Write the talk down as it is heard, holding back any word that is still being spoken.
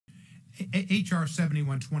H.R.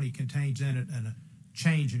 7120 contains in it a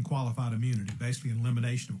change in qualified immunity, basically an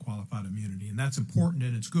elimination of qualified immunity, and that's important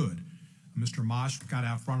and it's good. Mr. Mosh got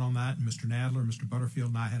out front on that, and Mr. Nadler, Mr. Butterfield,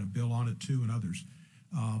 and I had a bill on it too, and others.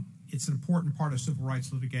 It's an important part of civil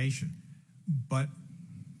rights litigation, but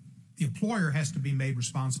the employer has to be made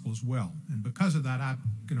responsible as well. And because of that, I'm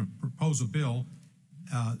going to propose a bill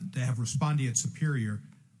to have respondeat superior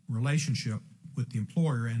relationship with the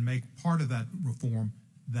employer and make part of that reform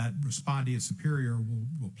that respondeat superior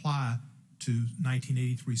will apply to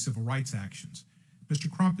 1983 civil rights actions. Mr.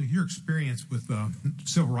 Crump, your experience with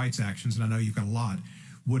civil rights actions, and I know you've got a lot,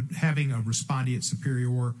 would having a respondeat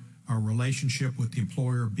superior relationship with the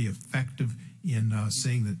employer be effective in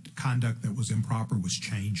seeing that conduct that was improper was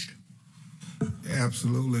changed?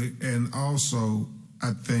 Absolutely. And also,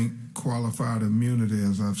 I think qualified immunity,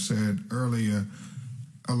 as I've said earlier,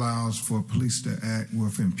 allows for police to act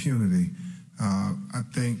with impunity. I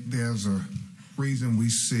think there's a reason we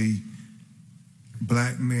see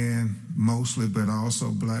black men mostly, but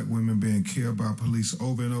also black women being killed by police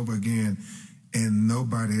over and over again, and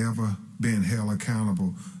nobody ever being held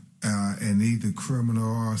accountable, in either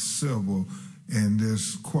criminal or civil. And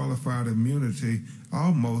this qualified immunity,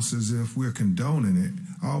 almost as if we're condoning it,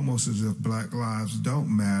 almost as if black lives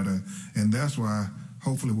don't matter. And that's why,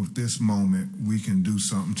 hopefully with this moment, we can do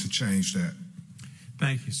something to change that.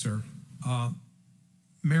 Thank you, sir.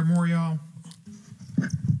 Mayor Morial,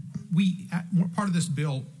 part of this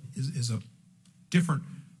bill is a different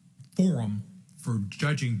forum for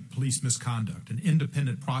judging police misconduct, an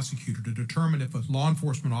independent prosecutor to determine if a law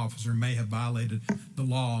enforcement officer may have violated the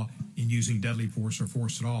law in using deadly force or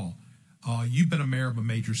force at all. You've been a mayor of a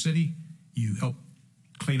major city. You helped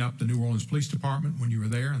clean up the New Orleans Police Department when you were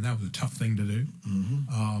there, and that was a tough thing to do.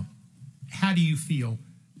 Mm-hmm. How do you feel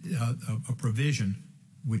a provision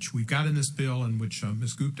which we've got in this bill and which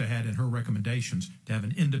Ms. Gupta had in her recommendations to have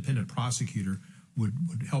an independent prosecutor would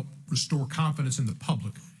help restore confidence in the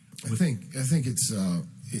public? I think it's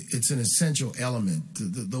an essential element.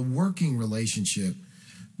 The working relationship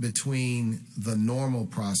between the normal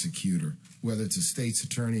prosecutor, whether it's a state's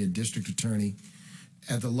attorney, a district attorney,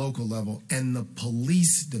 at the local level, and the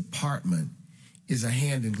police department is a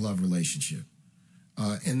hand-in-glove relationship.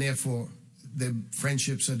 And therefore, the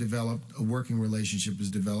friendships are developed, a working relationship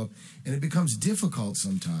is developed, and it becomes difficult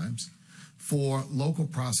sometimes for local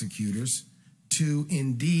prosecutors to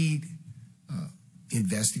indeed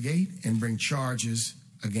investigate and bring charges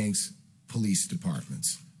against police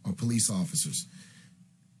departments or police officers.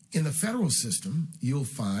 In the federal system, you'll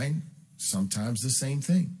find sometimes the same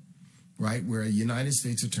thing, right? Where United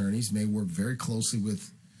States attorneys may work very closely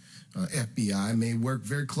with FBI, may work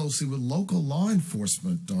very closely with local law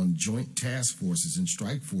enforcement on joint task forces and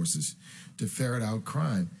strike forces to ferret out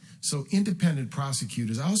crime. So independent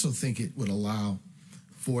prosecutors, I also think it would allow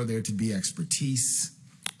for there to be expertise,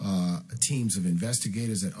 teams of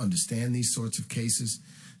investigators that understand these sorts of cases.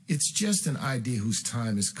 It's just an idea whose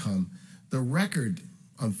time has come. The record,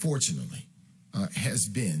 unfortunately, has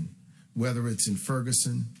been, whether it's in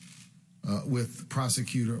Ferguson with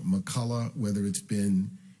prosecutor McCullough, whether it's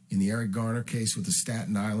been in the Eric Garner case with the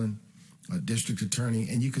Staten Island district attorney,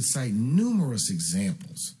 and you could cite numerous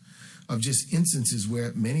examples of just instances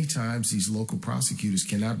where many times these local prosecutors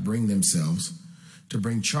cannot bring themselves to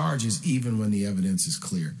bring charges even when the evidence is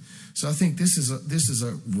clear. So I think this is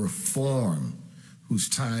a reform whose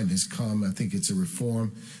time has come. I think it's a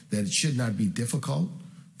reform that it should not be difficult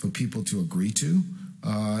for people to agree to,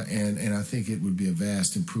 and I think it would be a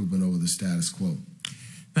vast improvement over the status quo.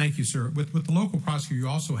 Thank you, sir. With the local prosecutor, you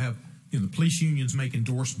also have the police unions make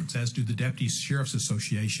endorsements, as do the Deputy Sheriff's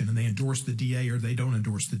Association, and they endorse the DA or they don't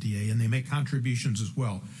endorse the DA, and they make contributions as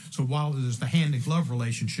well. So while there's the hand-in-glove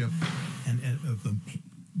relationship and of them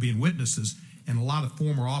being witnesses, and a lot of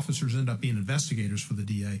former officers end up being investigators for the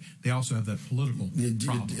DA, they also have that political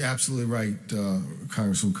problem. You're absolutely right,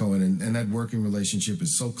 Congressman Cohen, and that working relationship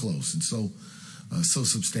is so close and so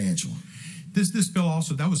substantial. This bill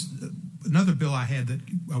also, that was another bill I had that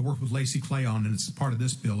I worked with Lacey Clay on, and it's part of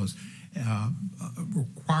this bill, is a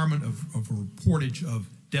requirement of a reportage of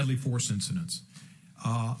deadly force incidents.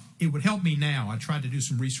 It would help me now. I tried to do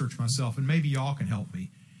some research myself, and maybe y'all can help me.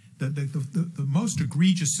 The most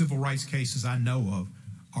egregious civil rights cases I know of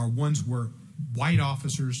are ones where white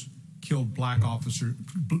officers killed black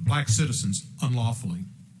citizens unlawfully.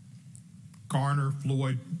 Garner,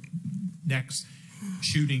 Floyd, next,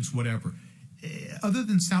 shootings, whatever. Other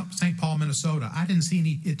than St. Paul, Minnesota, I didn't see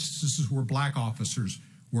any instances where black officers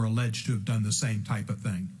were alleged to have done the same type of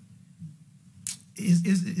thing.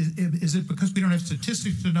 Is it because we don't have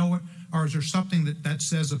statistics to know it, or is there something that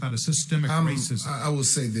says about a systemic racism? I will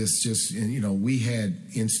say this, just, we had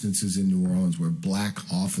instances in New Orleans where black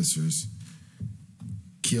officers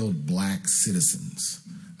killed black citizens.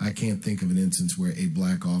 I can't think of an instance where a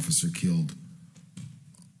black officer killed.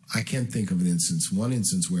 I can't think of one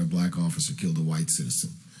instance where a black officer killed a white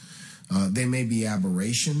citizen. They may be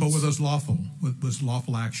aberrations. But were those lawful? Was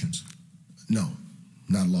lawful actions? No,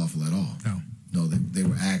 not lawful at all. No, they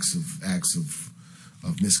were acts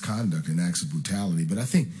of misconduct and acts of brutality. But I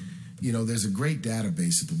think, there's a great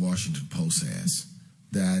database that the Washington Post has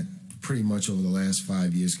that pretty much over the last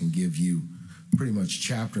 5 years can give you pretty much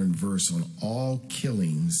chapter and verse on all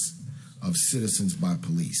killings of citizens by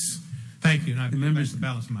police. Thank you. And I remember the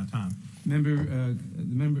balance of my time.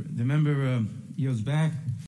 The member yields back.